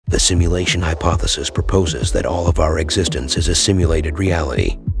The simulation hypothesis proposes that all of our existence is a simulated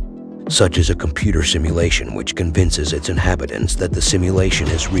reality. Such as a computer simulation which convinces its inhabitants that the simulation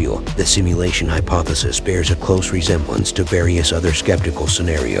is real. The simulation hypothesis bears a close resemblance to various other skeptical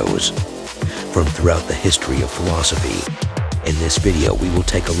scenarios from throughout the history of philosophy. In this video, we will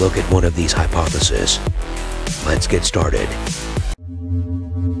take a look at one of these hypotheses. Let's get started.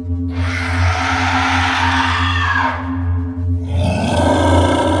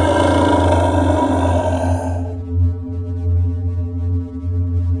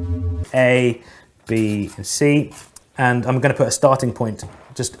 A, B, and C, and I'm going to put a starting point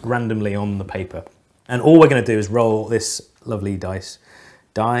just randomly on the paper. And all we're going to do is roll this lovely dice,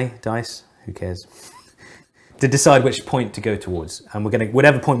 who cares, to decide which point to go towards. And we're going to,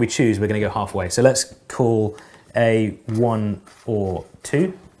 whatever point we choose, we're going to go halfway. So let's call A 1 or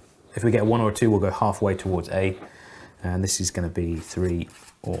 2. If we get a 1 or a 2, we'll go halfway towards A. And this is going to be 3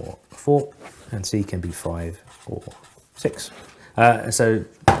 or 4, and C can be 5 or 6. So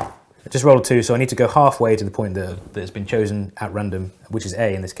I just rolled a 2, so I need to go halfway to the point that has been chosen at random, which is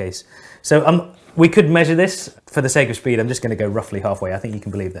A in this case. So we could measure this for the sake of speed. I'm just going to go roughly halfway. I think you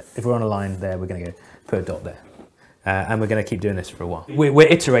can believe that. If we're on a line there, we're going to go put a dot there. And we're going to keep doing this for a while. We're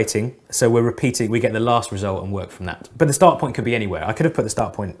iterating, so we're repeating. We get the last result and work from that. But the start point could be anywhere. I could have put the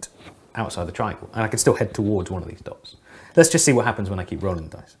start point outside the triangle, and I could still head towards one of these dots. Let's just see what happens when I keep rolling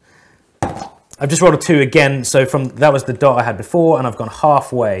the dice. I've just rolled a 2 again, so that was the dot I had before, and I've gone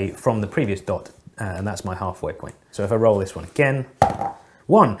halfway from the previous dot, and that's my halfway point. So if I roll this one again,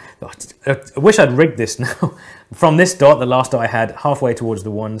 1. I wish I'd rigged this now. From this dot, the last dot I had, halfway towards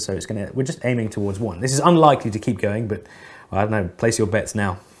the 1, so we're just aiming towards 1. This is unlikely to keep going, but well, I don't know, place your bets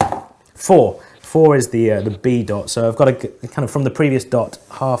now. 4. 4 is the B dot, so I've got to kind of from the previous dot,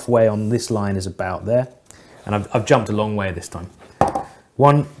 halfway on this line is about there, and I've jumped a long way this time.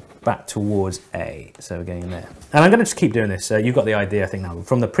 1. Back towards A, so we're going in there. And I'm going to just keep doing this, so you've got the idea I think now.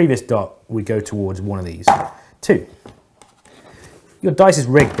 From the previous dot, we go towards one of these. 2. Your dice is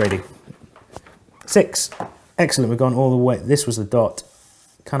rigged, Brady. 6. Excellent, we've gone all the way. This was the dot,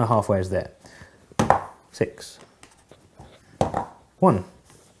 kind of halfway is there. 6. 1.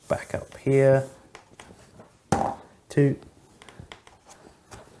 Back up here. 2.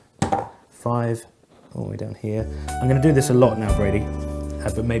 5. All the way down here. I'm going to do this a lot now, Brady.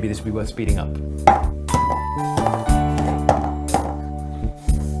 But maybe this would be worth speeding up.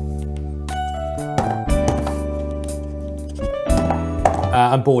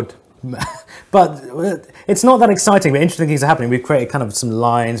 I'm bored. But it's not that exciting, but interesting things are happening. We've created kind of some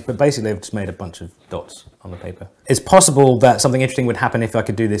lines, but basically I've just made a bunch of dots on the paper. It's possible that something interesting would happen if I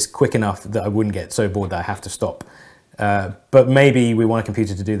could do this quick enough that I wouldn't get so bored that I have to stop. But maybe we want a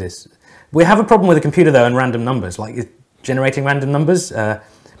computer to do this. We have a problem with a computer though and random numbers. Like, generating random numbers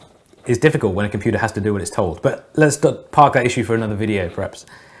is difficult when a computer has to do what it's told. But let's park that issue for another video, perhaps.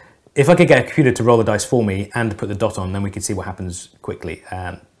 If I could get a computer to roll the dice for me and put the dot on, then we could see what happens quickly.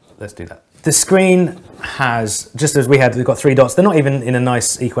 Let's do that. The screen has, just as we've got 3 dots. They're not even in a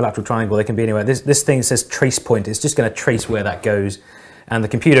nice equilateral triangle. They can be anywhere. This thing says trace point. It's just going to trace where that goes. And the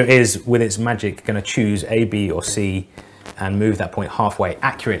computer is, with its magic, going to choose A, B, or C and move that point halfway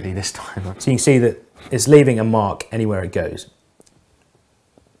accurately this time. So you can see that it's leaving a mark anywhere it goes.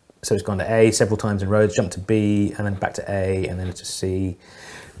 So it's gone to A several times in rows, jumped to B, and then back to A, and then to C.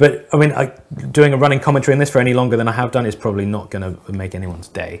 But I mean, doing a running commentary on this for any longer than I have done is probably not going to make anyone's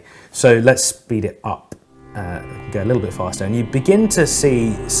day. So let's speed it up, go a little bit faster, and you begin to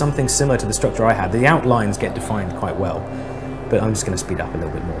see something similar to the structure I had. The outlines get defined quite well, but I'm just going to speed up a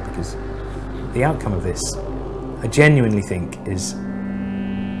little bit more because the outcome of this, I genuinely think, is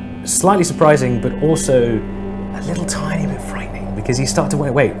slightly surprising, but also a little tiny bit frightening, because you start to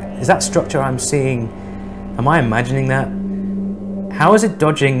wait, is that structure I'm seeing, am I imagining that? How is it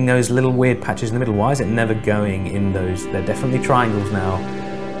dodging those little weird patches in the middle? Why is it never going in those? They're definitely triangles now.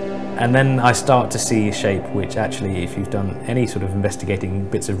 And then I start to see a shape which actually, if you've done any sort of investigating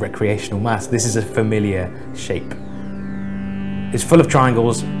bits of recreational maths, this is a familiar shape. It's full of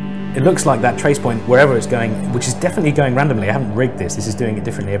triangles. It looks like that trace point, wherever it's going, which is definitely going randomly. I haven't rigged this. This is doing it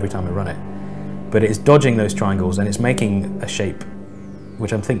differently every time I run it. But it's dodging those triangles and it's making a shape,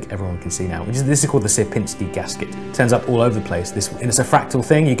 which I think everyone can see now. This is called the Sierpinski gasket. It turns up all over the place. It's a fractal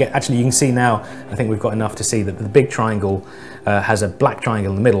thing. You can see now, I think we've got enough to see that the big triangle has a black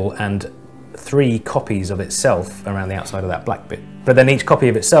triangle in the middle and 3 copies of itself around the outside of that black bit. But then each copy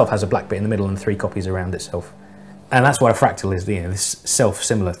of itself has a black bit in the middle and 3 copies around itself. And that's what a fractal is, this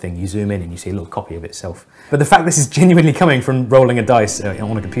self-similar thing. You zoom in and you see a little copy of itself. But the fact this is genuinely coming from rolling a dice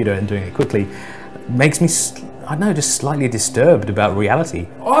on a computer and doing it quickly makes me I don't know, just slightly disturbed about reality.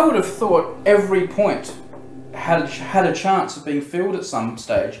 I would have thought every point had a chance of being filled at some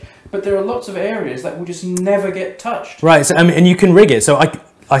stage, but there are lots of areas that will just never get touched. Right, so, and you can rig it. So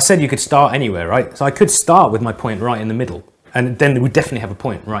I said you could start anywhere, right? So I could start with my point right in the middle, and then we definitely have a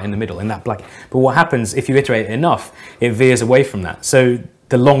point right in the middle in that black. But what happens if you iterate it enough, it veers away from that. So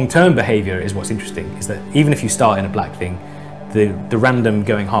the long-term behavior is what's interesting, is that even if you start in a black thing, the random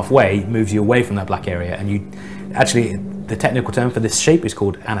going halfway moves you away from that black area, and you actually, the technical term for this shape is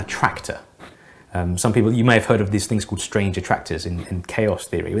called an attractor. Some people, you may have heard of these things called strange attractors in chaos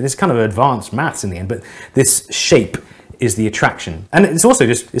theory. It's kind of advanced maths in the end, but this shape is the attraction. And it's also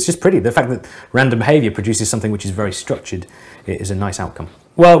just pretty. The fact that random behavior produces something which is very structured is a nice outcome.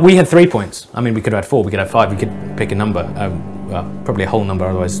 Well, we had 3 points. I mean, we could have had 4, we could have 5, we could pick a number. Well, probably a whole number,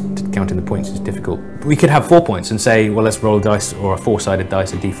 otherwise counting the points is difficult. We could have 4 points and say, well, let's roll a dice, or a 4-sided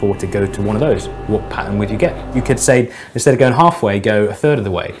dice, a d4, to go to one of those. What pattern would you get? You could say, instead of going halfway, go a third of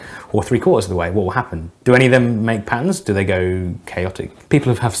the way, or 3/4 of the way. What will happen? Do any of them make patterns? Do they go chaotic?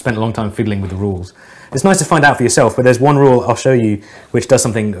 People have spent a long time fiddling with the rules. It's nice to find out for yourself, but there's one rule I'll show you which does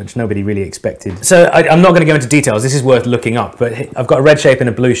something which nobody really expected. So I'm not going to go into details, this is worth looking up, but I've got a red shape and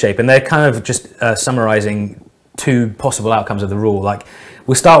a blue shape, and they're kind of just summarizing 2 possible outcomes of the rule. Like,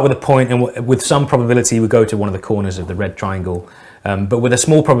 we'll start with a point, and with some probability we'll go to one of the corners of the red triangle, but with a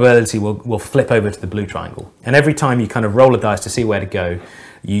small probability we'll flip over to the blue triangle. And every time you kind of roll a dice to see where to go,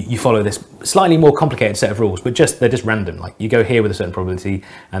 you follow this slightly more complicated set of rules, but they're just random. Like, you go here with a certain probability,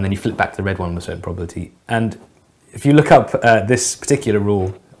 and then you flip back to the red one with a certain probability. And if you look up this particular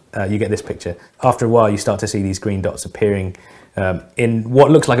rule, you get this picture. After a while, you start to see these green dots appearing in what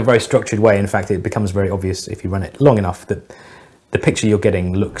looks like a very structured way. In fact, it becomes very obvious if you run it long enough that the picture you're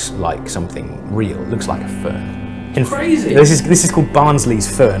getting looks like something real. It looks like a fern. Crazy. This is called Barnsley's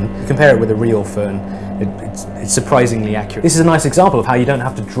fern. You compare it with a real fern, it's surprisingly accurate. This is a nice example of how you don't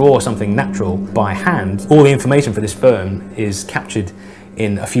have to draw something natural by hand. All the information for this fern is captured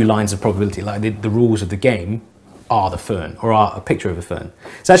in a few lines of probability, like the rules of the game are the fern, or are a picture of a fern.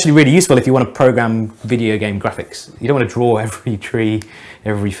 It's actually really useful if you want to program video game graphics. You don't want to draw every tree,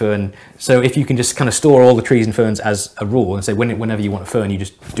 every fern. So if you can just kind of store all the trees and ferns as a rule and say whenever you want a fern, you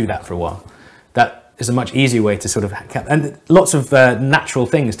just do that for a while. That is a much easier way to sort of, and lots of natural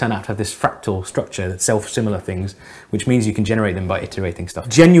things turn out to have this fractal structure, that self-similar things, which means you can generate them by iterating stuff.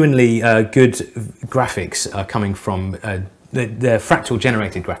 Genuinely good graphics are coming from they're fractal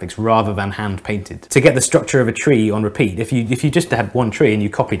generated graphics rather than hand painted. To get the structure of a tree on repeat, if you just had one tree and you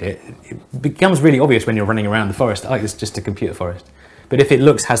copied it, it becomes really obvious when you're running around the forest, like it's just a computer forest. But if it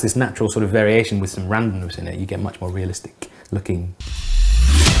has this natural sort of variation with some randomness in it, you get much more realistic looking.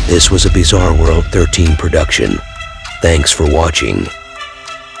 This was a Bizarre World 13 production. Thanks for watching.